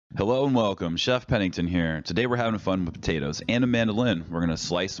Hello and welcome, Chef Pennington here. Today we're having fun with potatoes and a mandolin. We're going to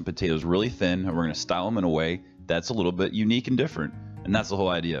slice some potatoes really thin and we're going to style them in a way that's a little bit unique and different. And that's the whole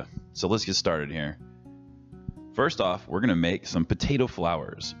idea. So let's get started here. First off, we're going to make some potato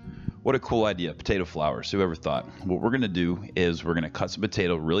flowers. What a cool idea, potato flowers. Whoever thought? What we're going to do is we're going to cut some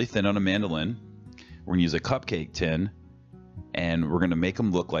potato really thin on a mandolin. We're going to use a cupcake tin and we're going to make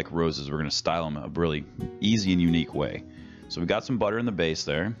them look like roses. We're going to style them a really easy and unique way. So we got some butter in the base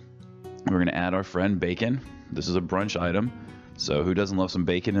there. We're going to add our friend bacon. This is a brunch item, so who doesn't love some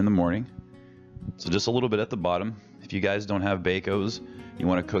bacon in the morning? So just a little bit at the bottom. If you guys don't have Bacos, you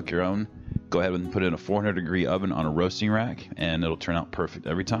want to cook your own, go ahead and put it in a 400-degree oven on a roasting rack, and it'll turn out perfect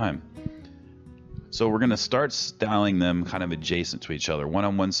every time. So we're going to start styling them kind of adjacent to each other, one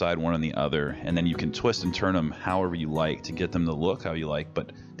on one side, one on the other, and then you can twist and turn them however you like to get them to look how you like,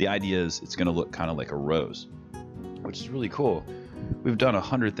 but the idea is it's going to look kind of like a rose, which is really cool. We've done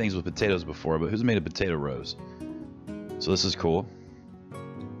 100 things with potatoes before, but who's made a potato rose? So this is cool.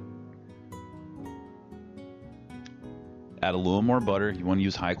 Add a little more butter. You want to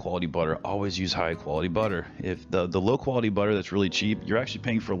use high quality butter. Always use high quality butter. If the low quality butter that's really cheap, you're actually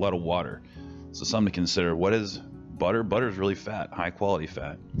paying for a lot of water. So something to consider. What is butter? Butter is really fat, high quality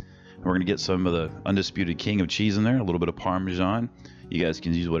fat. And we're going to get some of the undisputed king of cheese in there, a little bit of Parmesan. You guys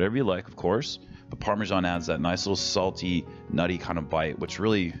can use whatever you like, of course. But Parmesan adds that nice little salty, nutty kind of bite, which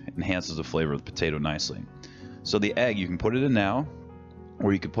really enhances the flavor of the potato nicely. So the egg, you can put it in now,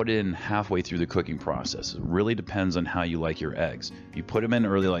 or you could put it in halfway through the cooking process. It really depends on how you like your eggs. If you put them in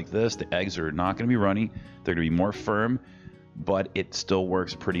early like this, the eggs are not going to be runny. They're going to be more firm, but it still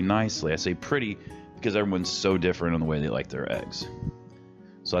works pretty nicely. I say pretty because everyone's so different on the way they like their eggs.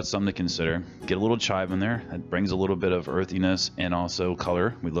 So that's something to consider. Get a little chive in there. That brings a little bit of earthiness and also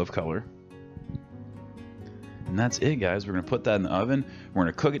color. We love color. And that's it, guys. We're going to put that in the oven. We're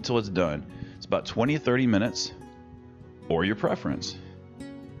going to cook it till it's done. It's about 20 to 30 minutes, or your preference.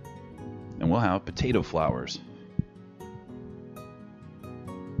 And we'll have potato flowers.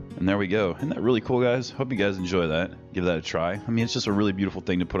 And there we go. Isn't that really cool, guys? Hope you guys enjoy that. Give that a try. I mean, it's just a really beautiful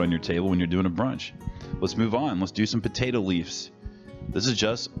thing to put on your table when you're doing a brunch. Let's move on. Let's do some potato leaves. This is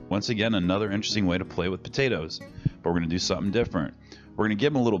just, once again, another interesting way to play with potatoes. But we're going to do something different. We're going to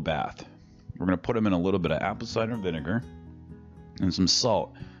give them a little bath. We're going to put them in a little bit of apple cider vinegar and some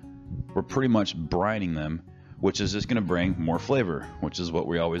salt. We're pretty much brining them, which is just going to bring more flavor, which is what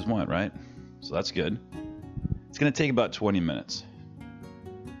we always want, right? So that's good. It's going to take about 20 minutes.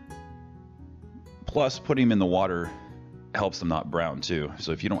 Plus, putting them in the water helps them not brown too.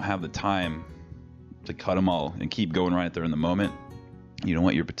 So if you don't have the time to cut them all and keep going right there in the moment, you don't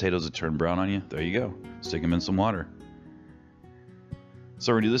want your potatoes to turn brown on you, there you go. Stick them in some water.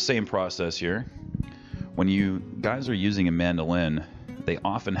 So we're going to do the same process here. When you guys are using a mandolin, they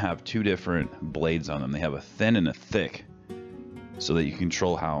often have two different blades on them. They have a thin and a thick so that you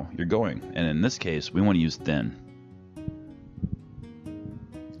control how you're going. And in this case, we want to use thin.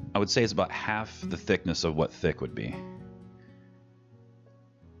 I would say it's about half the thickness of what thick would be.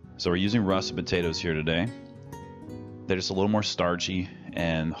 So we're using russet potatoes here today. They're just a little more starchy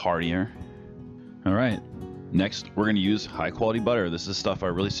and heartier. All right. Next, we're going to use high quality butter. This is stuff I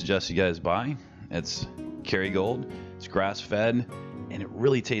really suggest you guys buy. It's Kerrygold, it's grass fed, and it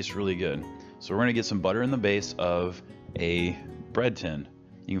really tastes really good. So we're going to get some butter in the base of a bread tin.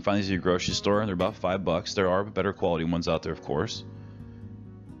 You can find these at your grocery store. They're about $5. There are better quality ones out there, of course.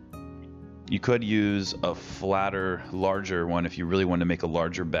 You could use a flatter, larger one if you really want to make a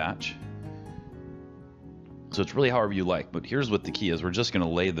larger batch. So it's really however you like, but here's what the key is. We're just going to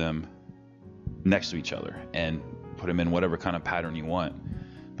lay them next to each other and put them in whatever kind of pattern you want.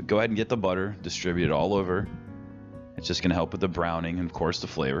 But go ahead and get the butter, distribute it all over. It's just going to help with the browning and of course the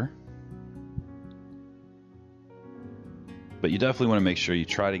flavor. But you definitely want to make sure you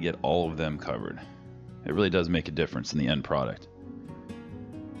try to get all of them covered. It really does make a difference in the end product.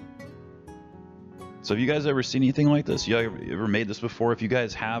 So have you guys ever seen anything like this? You ever made this before? If you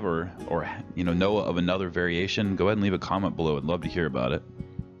guys have or know of another variation, go ahead and leave a comment below. I'd love to hear about it.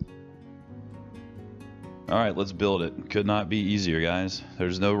 All right, let's build it. Could not be easier, guys.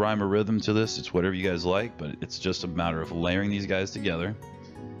 There's no rhyme or rhythm to this. It's whatever you guys like, but it's just a matter of layering these guys together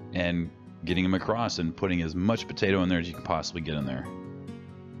and getting them across and putting as much potato in there as you can possibly get in there.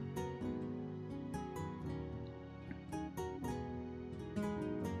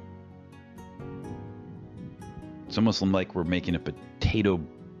 It's almost like we're making a potato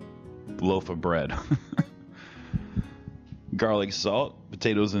loaf of bread. Garlic, salt.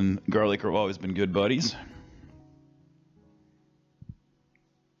 Potatoes and garlic have always been good buddies.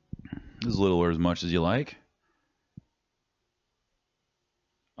 As little or as much as you like.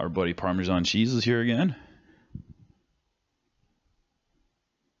 Our buddy Parmesan cheese is here again.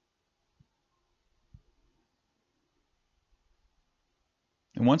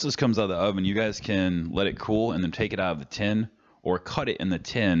 And once this comes out of the oven, you guys can let it cool and then take it out of the tin or cut it in the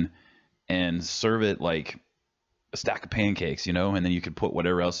tin and serve it like a stack of pancakes, you know, and then you could put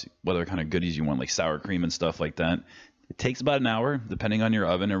whatever else, whatever kind of goodies you want, like sour cream and stuff like that. It takes about an hour, depending on your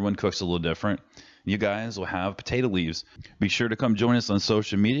oven. Everyone cooks a little different. You guys will have potato leaves. Be sure to come join us on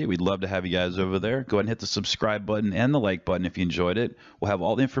social media. We'd love to have you guys over there. Go ahead and hit the subscribe button and the like button if you enjoyed it. We'll have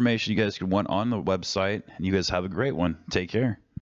all the information you guys could want on the website. And you guys have a great one. Take care.